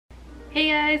Hey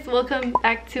guys, welcome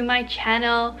back to my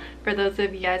channel. For those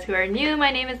of you guys who are new, my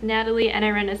name is Natalie and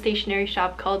I run a stationery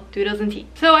shop called DoodlesnTea.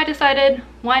 So I decided,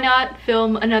 why not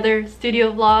film another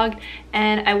studio vlog?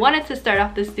 And I wanted to start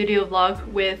off this studio vlog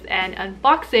with an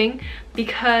unboxing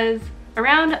because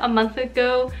around a month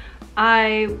ago,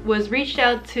 I was reached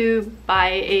out to by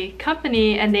a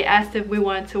company and they asked if we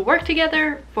wanted to work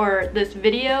together for this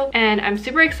video, and I'm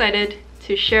super excited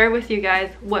to share with you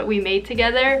guys what we made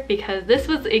together because this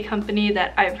was a company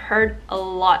that I've heard a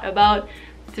lot about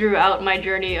throughout my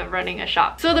journey of running a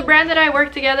shop. So the brand that I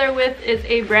work together with is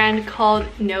a brand called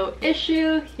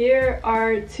Noissue. Here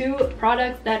are two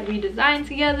products that we designed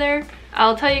together.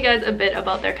 I'll tell you guys a bit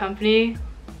about their company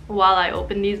while I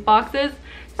open these boxes.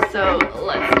 So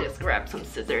let's just grab some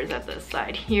scissors at the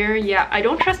side here. Yeah, I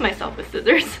don't trust myself with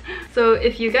scissors. So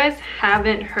if you guys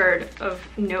haven't heard of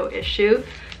Noissue,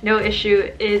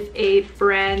 Noissue is a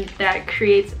brand that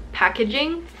creates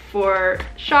packaging for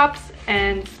shops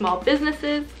and small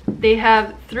businesses. They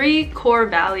have three core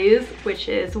values, which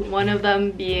is one of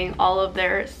them being all of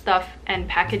their stuff and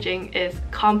packaging is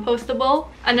compostable.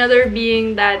 Another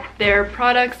being that their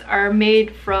products are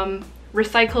made from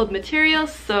recycled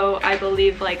materials, so I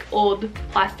believe like old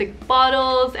plastic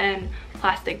bottles and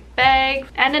plastic bags,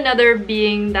 and another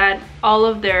being that all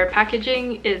of their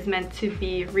packaging is meant to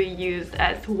be reused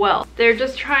as well. They're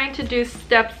just trying to do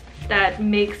steps that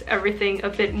makes everything a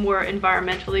bit more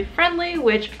environmentally friendly,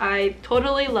 which I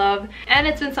totally love, and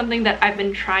it's been something that I've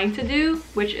been trying to do,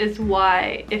 which is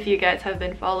why if you guys have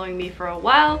been following me for a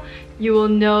while, you will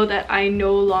know that I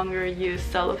no longer use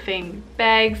cellophane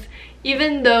bags.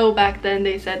 Even though back then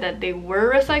they said that they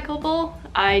were recyclable,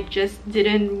 I just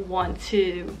didn't want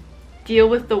to deal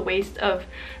with the waste of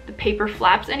the paper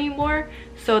flaps anymore.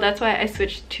 So that's why I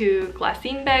switched to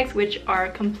glassine bags, which are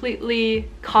completely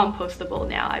compostable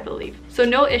now, I believe. So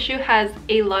Noissue has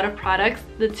a lot of products.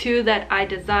 The two that I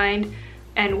designed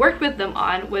and worked with them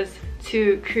on was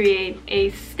to create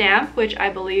a stamp, which I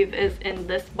believe is in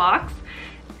this box.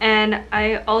 And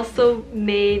I also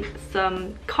made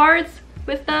some cards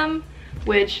with them,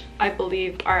 which I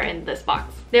believe are in this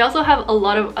box. They also have a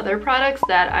lot of other products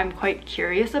that I'm quite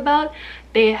curious about.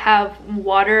 They have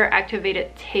water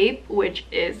activated tape, which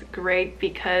is great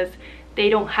because they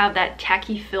don't have that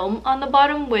tacky film on the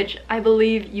bottom, which I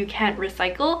believe you can't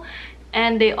recycle.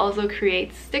 And they also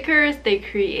create stickers, they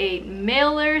create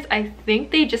mailers. I think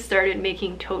they just started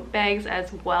making tote bags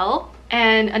as well.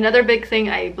 And another big thing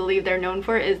I believe they're known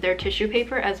for is their tissue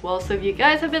paper as well. So if you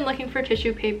guys have been looking for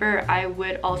tissue paper, I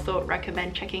would also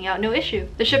recommend checking out Noissue.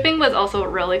 The shipping was also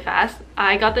really fast.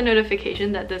 I got the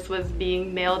notification that this was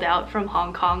being mailed out from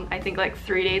Hong Kong, I think like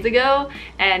 3 days ago,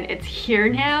 and it's here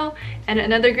now. And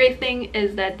another great thing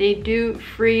is that they do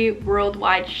free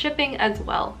worldwide shipping as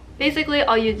well. Basically,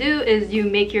 all you do is you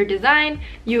make your design,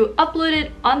 you upload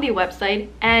it on the website,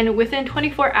 and within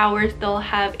 24 hours, they'll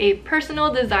have a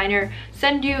personal designer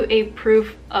send you a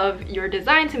proof of your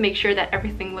design to make sure that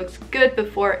everything looks good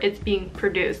before it's being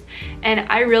produced. And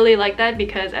I really like that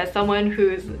because as someone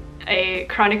who's a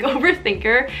chronic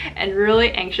overthinker and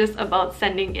really anxious about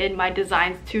sending in my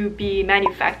designs to be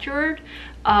manufactured,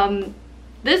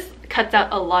 this cuts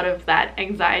out a lot of that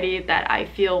anxiety that I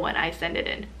feel when I send it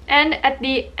in. And at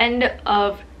the end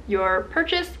of your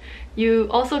purchase, you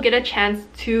also get a chance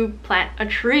to plant a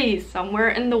tree somewhere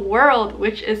in the world,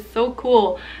 which is so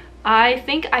cool. I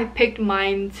think I picked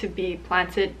mine to be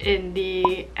planted in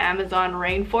the Amazon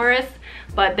rainforest,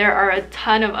 but there are a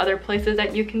ton of other places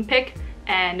that you can pick,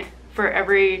 and for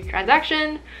every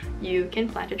transaction, you can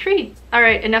plant a tree. All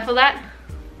right, enough of that.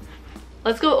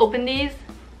 Let's go open these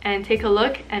and take a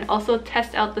look and also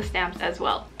test out the stamps as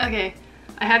well. Okay,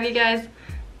 I have you guys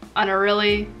on a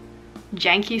really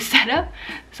janky setup,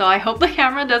 so I hope the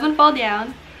camera doesn't fall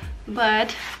down,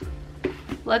 but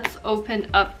let's open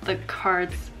up the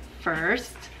cards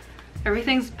first.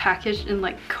 Everything's packaged in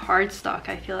like cardstock,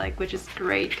 I feel like, which is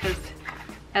great because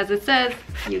as it says,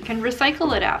 you can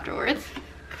recycle it afterwards.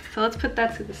 So let's put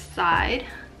that to the side.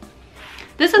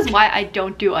 This is why I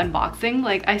don't do unboxing.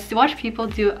 Like, I watch people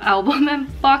do album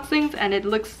unboxings and it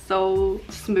looks so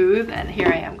smooth, and here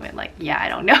I am going like, yeah, I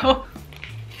don't know.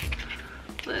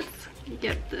 Let's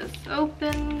get this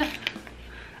opened.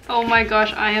 Oh my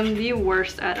gosh, I am the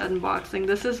worst at unboxing.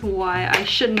 This is why I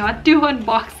should not do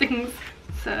unboxings.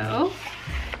 So,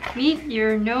 meet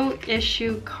your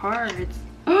Noissue cards.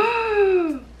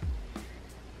 Oh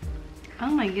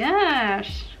my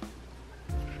gosh.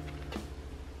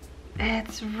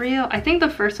 It's real. I think the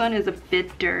first one is a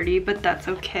bit dirty, but that's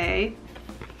okay.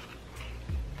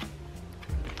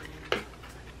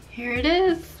 Here it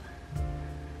is.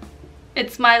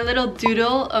 It's my little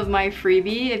doodle of my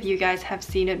freebie, if you guys have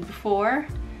seen it before.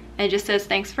 And it just says,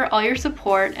 thanks for all your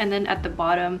support. And then at the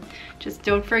bottom, just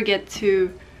don't forget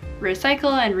to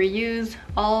recycle and reuse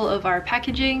all of our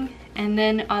packaging. And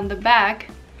then on the back,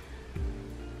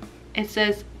 it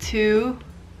says to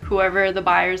whoever the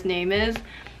buyer's name is,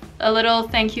 a little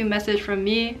thank you message from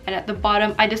me. And at the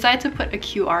bottom, I decided to put a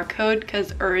QR code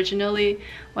because originally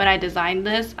when I designed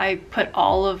this, I put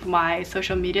all of my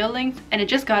social media links and it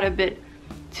just got a bit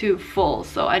too full.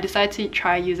 So I decided to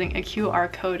try using a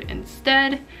QR code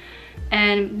instead.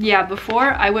 And yeah,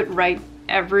 before I would write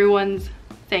everyone's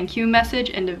thank you message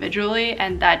individually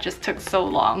and that just took so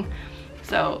long.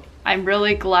 So I'm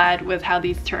really glad with how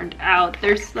these turned out.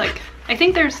 There's like, I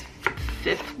think there's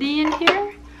 50 in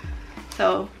here.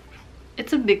 So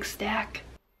it's a big stack.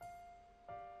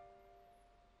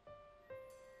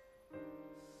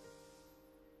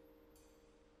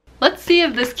 Let's see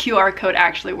if this QR code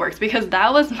actually works, because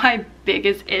that was my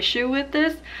biggest issue with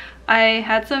this. I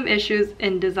had some issues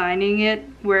in designing it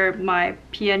where my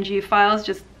PNG files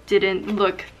just didn't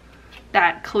look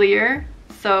that clear.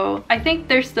 So I think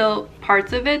there's still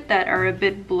parts of it that are a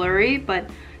bit blurry, but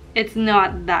it's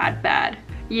not that bad.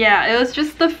 Yeah, it was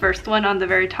just the first one on the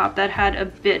very top that had a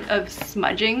bit of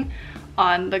smudging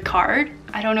on the card.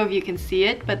 I don't know if you can see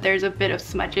it, but there's a bit of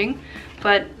smudging.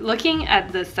 But looking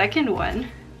at the second one,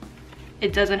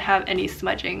 it doesn't have any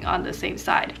smudging on the same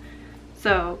side.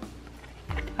 So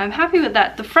I'm happy with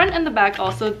that. The front and the back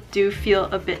also do feel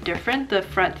a bit different. The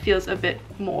front feels a bit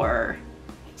more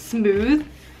smooth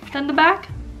than the back.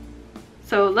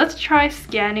 So let's try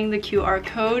scanning the QR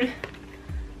code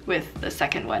with the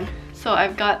second one. So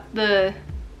I've got the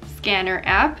scanner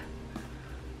app.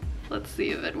 Let's see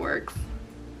if it works.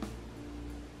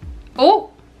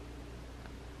 Oh!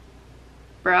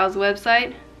 Browse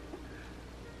website.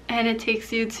 And it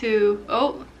takes you to,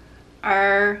 oh,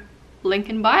 our link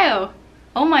in bio.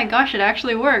 Oh my gosh, it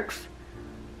actually works.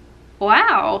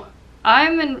 Wow.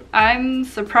 I'm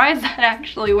surprised that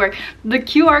actually worked. The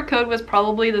QR code was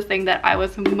probably the thing that I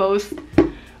was most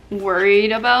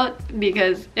worried about,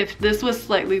 because if this was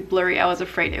slightly blurry, I was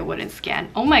afraid it wouldn't scan.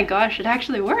 Oh my gosh, it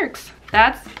actually works.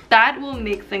 That will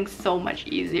make things so much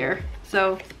easier.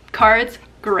 So cards,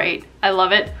 great. I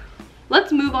love it.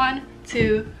 Let's move on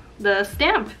to the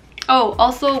stamp. Oh,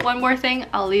 also one more thing,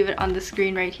 I'll leave it on the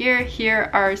screen right here. Here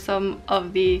are some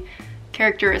of the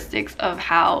characteristics of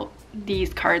how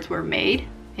these cards were made,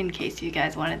 in case you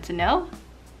guys wanted to know.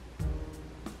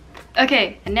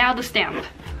 Okay, and now the stamp.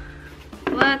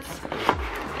 Let's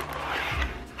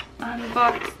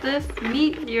unbox this.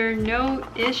 Meet your no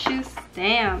issue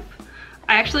stamp.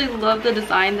 I actually love the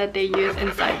design that they use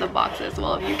inside the box as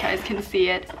well, if you guys can see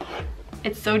it.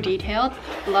 It's so detailed,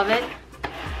 love it.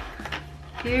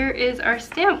 Here is our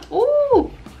stamp.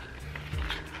 Ooh!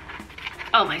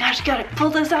 Oh my gosh, gotta pull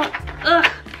this out.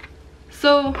 Ugh.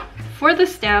 So for the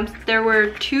stamps, there were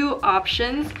two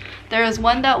options. There was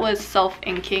one that was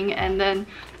self-inking, and then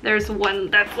there's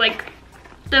one that's like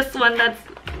this one that's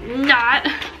not.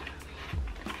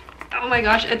 Oh my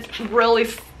gosh, it's really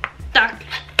stuck.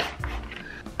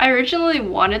 I originally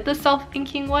wanted the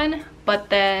self-inking one,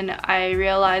 but then I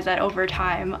realized that over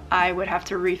time I would have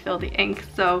to refill the ink,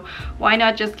 so why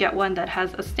not just get one that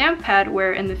has a stamp pad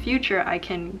where in the future I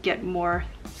can get more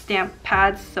stamp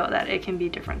pads so that it can be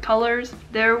different colors.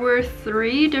 There were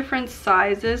 3 different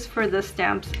sizes for the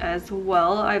stamps as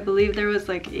well. I believe there was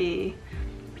like a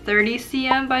 30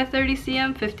 cm by 30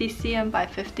 cm, 50 cm by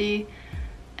 50,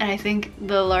 and I think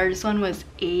the largest one was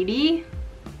 80.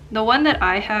 The one that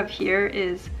I have here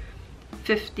is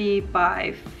 50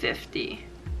 by 50.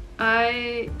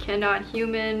 I cannot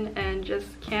human and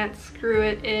just can't screw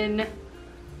it in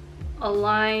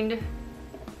aligned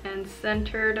and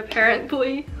centered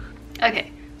apparently.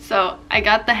 Okay, so I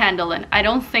got the handle in. I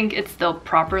don't think it's still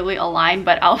properly aligned,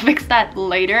 but I'll fix that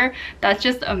later. That's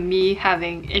just me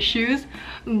having issues.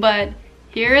 But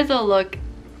here is a look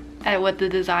at what the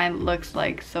design looks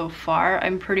like so far.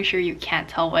 I'm pretty sure you can't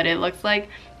tell what it looks like,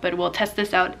 but we'll test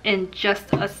this out in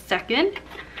just a second.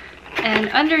 And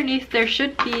underneath there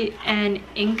should be an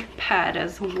ink pad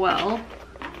as well.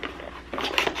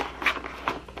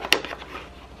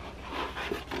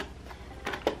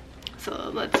 So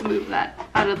let's move that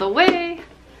out of the way.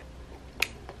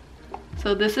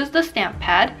 So this is the stamp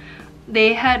pad.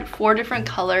 They had 4 different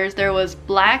colors. There was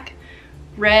black,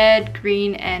 red,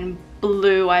 green, and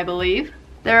blue, I believe.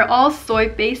 They're all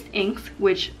soy-based inks,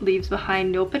 which leaves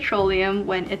behind no petroleum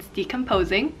when it's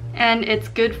decomposing, and it's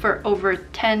good for over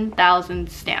 10,000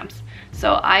 stamps.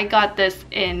 So I got this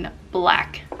in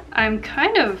black. I'm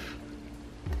kind of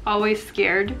always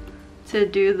scared to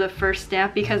do the first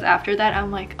stamp because after that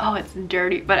I'm like, oh, it's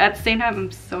dirty. But at the same time,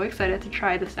 I'm so excited to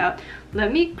try this out.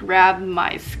 Let me grab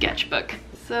my sketchbook.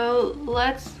 So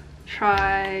let's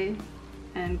try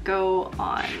and go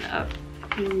on a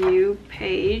new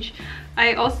page.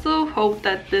 I also hope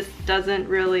that this doesn't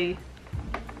really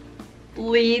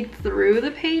bleed through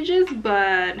the pages,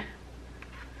 but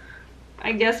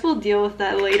I guess we'll deal with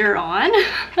that later on.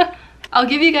 I'll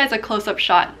give you guys a close-up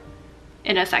shot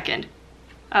in a second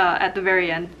at the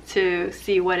very end to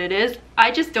see what it is.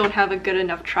 I just don't have a good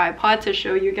enough tripod to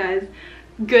show you guys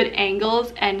good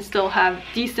angles and still have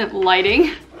decent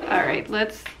lighting. All right,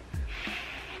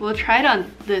 we'll try it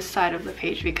on this side of the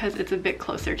page because it's a bit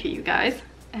closer to you guys.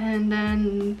 And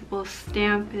then we'll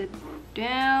stamp it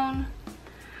down.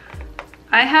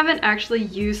 I haven't actually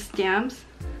used stamps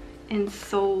in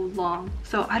so long,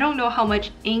 so I don't know how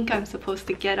much ink I'm supposed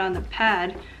to get on the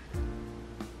pad.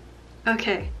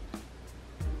 Okay,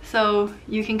 so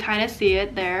you can kind of see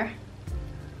it there.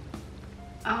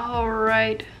 All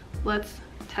right, let's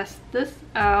test this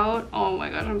out. Oh my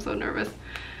gosh, I'm so nervous.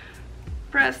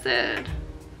 Press it.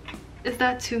 Is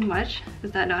that too much?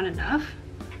 Is that not enough?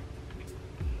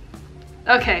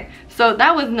 Okay, so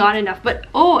that was not enough, but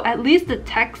oh, at least the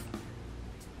text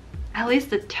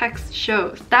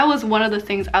shows. That was one of the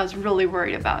things I was really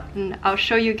worried about, and I'll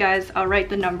show you guys. I'll write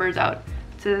the numbers out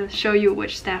to show you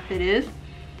which stamp it is.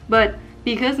 But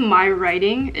because my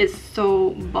writing is so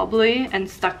bubbly and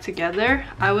stuck together,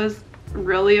 I was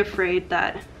really afraid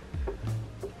that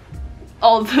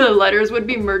all the letters would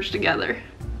be merged together.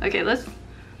 Okay, let's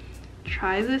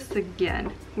try this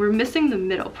again. We're missing the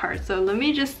middle part, so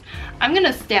I'm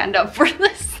gonna stand up for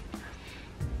this.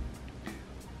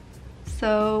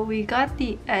 So we got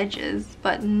the edges,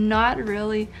 but not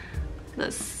really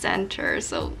the center.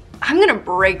 So I'm gonna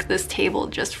break this table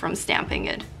just from stamping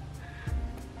it.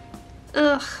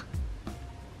 Ugh.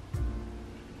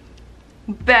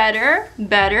 Better.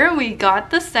 We got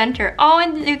the center. Oh,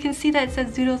 and you can see that it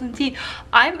says DoodlesnTea.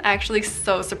 I'm actually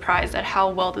so surprised at how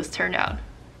well this turned out.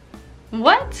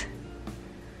 What?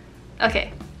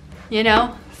 Okay, you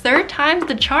know, third time's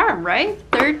the charm, right?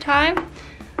 Third time.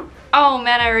 Oh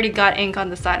man, I already got ink on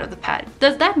the side of the pad.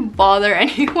 Does that bother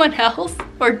anyone else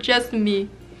or just me?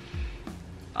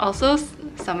 Also,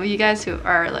 some of you guys who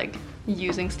are like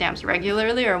using stamps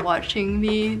regularly are watching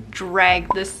me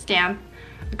drag this stamp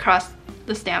across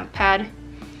the stamp pad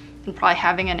and probably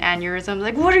having an aneurysm.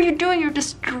 Like, what are you doing? You're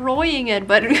destroying it.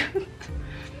 But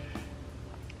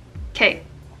okay,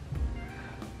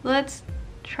 let's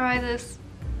try this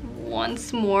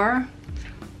once more.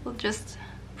 We'll just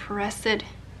press it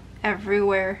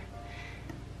everywhere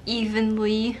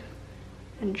evenly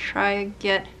and try to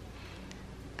get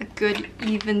a good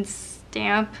even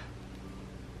stamp.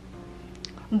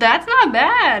 That's not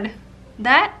bad.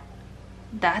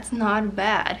 That's not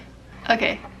bad.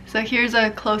 Okay, so here's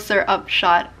a closer up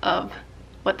shot of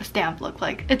what the stamp looked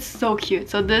like. It's so cute.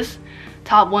 So this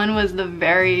top one was the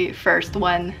very first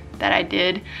one that I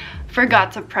did.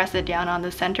 Forgot to press it down on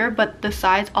the center, but the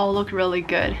sides all look really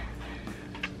good.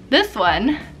 This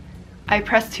one, I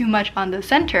pressed too much on the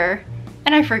center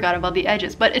and I forgot about the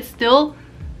edges, but it still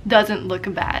doesn't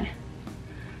look bad.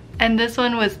 And this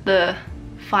one was the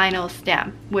final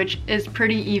stamp, which is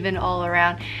pretty even all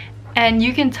around. And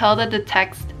you can tell that the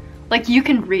text, like, you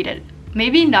can read it.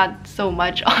 Maybe not so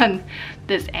much on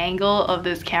this angle of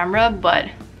this camera, but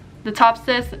the top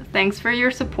says, "Thanks for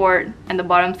your support," and the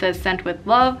bottom says, "Sent with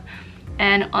love."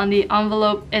 And on the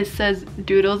envelope, it says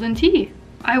DoodlesnTea.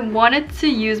 I wanted to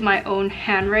use my own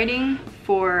handwriting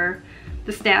for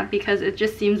the stamp because it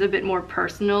just seems a bit more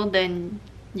personal than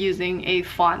using a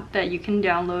font that you can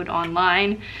download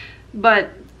online. But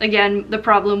again, the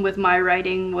problem with my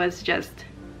writing was just,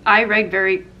 I write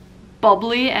very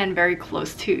bubbly and very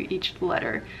close to each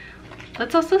letter.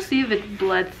 Let's also see if it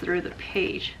bled through the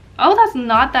page. Oh, that's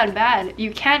not that bad.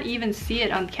 You can't even see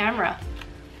it on camera.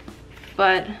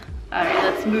 But, alright,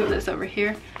 let's move this over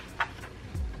here.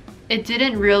 It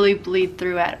didn't really bleed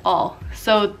through at all.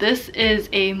 So this is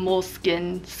a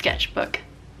moleskin sketchbook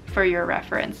for your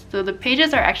reference. So the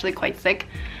pages are actually quite thick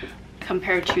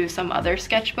compared to some other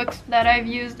sketchbooks that I've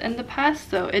used in the past.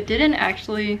 So it didn't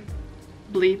actually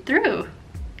bleed through.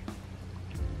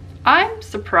 I'm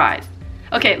surprised.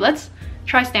 Okay, let's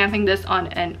try stamping this on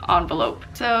an envelope.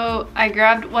 So I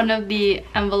grabbed one of the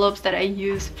envelopes that I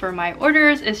use for my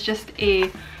orders. It's just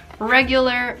a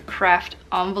regular craft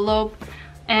envelope.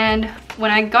 And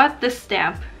when I got this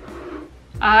stamp,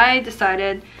 I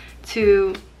decided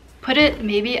to put it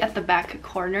maybe at the back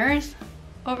corners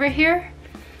over here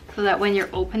so that when you're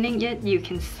opening it, you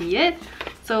can see it.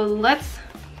 So let's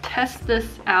test this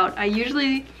out. I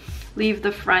usually leave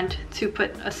the front to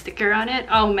put a sticker on it.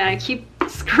 Oh man, I keep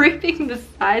scraping the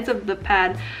sides of the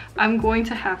pad. I'm going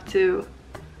to have to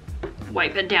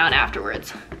wipe it down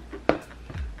afterwards.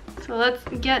 So let's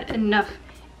get enough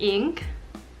ink.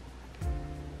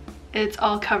 It's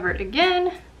all covered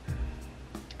again.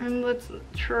 And let's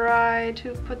try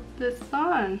to put this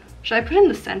on. Should I put it in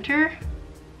the center?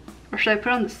 Or should I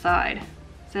put it on the side?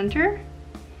 Center?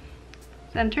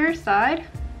 Center? Side?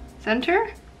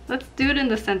 Center? Let's do it in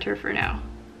the center for now.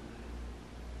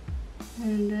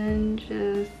 And then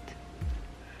just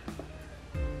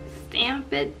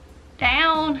stamp it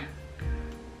down.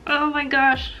 Oh my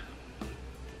gosh.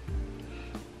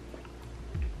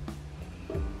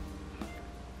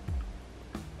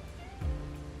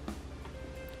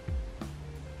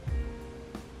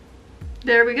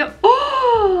 There we go.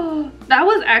 Oh, that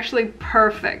was actually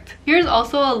perfect. Here's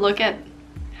also a look at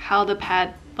how the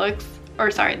pad looks,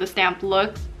 or sorry, the stamp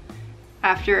looks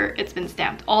after it's been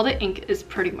stamped. All the ink is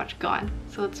pretty much gone.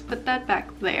 So let's put that back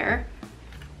there.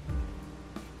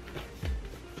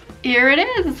 Here it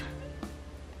is.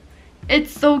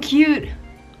 It's so cute.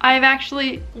 I've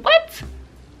actually, what?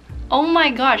 Oh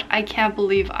my gosh, I can't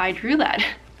believe I drew that.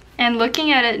 And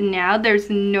looking at it now, there's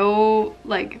no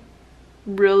like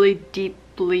really deep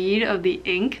bleed of the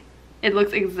ink. It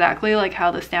looks exactly like how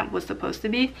the stamp was supposed to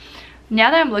be. Now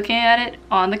that I'm looking at it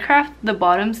on the craft, the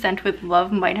bottom "Sent with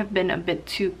Love" might have been a bit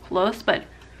too close, but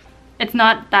it's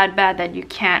not that bad that you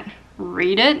can't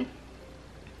read it.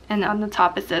 And on the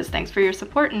top it says, "Thanks for your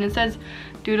support," and it says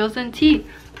Doodles and Tea.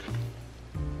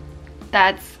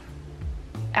 That's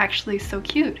actually so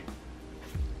cute.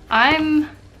 I'm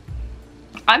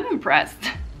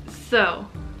impressed. So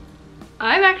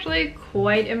I'm actually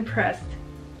quite impressed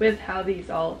with how these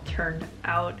all turned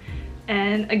out.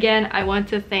 And again, I want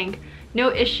to thank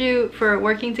Noissue for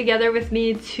working together with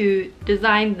me to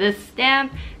design this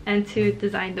stamp and to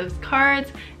design those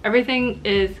cards. Everything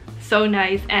is so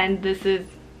nice, and this is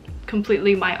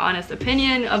completely my honest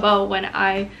opinion about when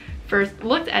I first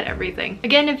looked at everything.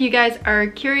 Again, if you guys are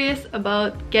curious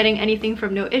about getting anything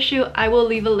from Noissue, I will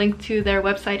leave a link to their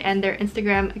website and their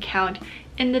Instagram account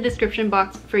in the description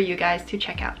box for you guys to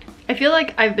check out. I feel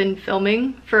like I've been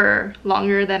filming for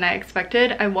longer than I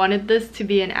expected. I wanted this to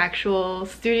be an actual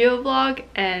studio vlog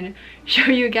and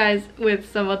show you guys with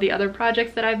some of the other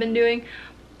projects that I've been doing,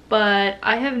 but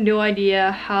I have no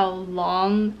idea how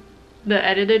long the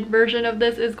edited version of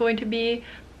this is going to be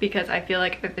because I feel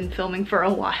like I've been filming for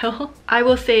a while. I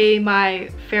will say my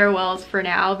farewells for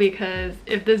now because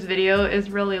if this video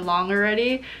is really long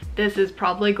already, this is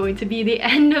probably going to be the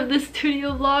end of the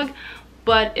studio vlog.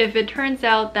 But if it turns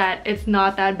out that it's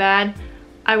not that bad,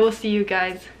 I will see you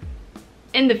guys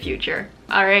in the future.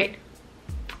 All right,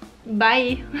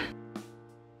 bye.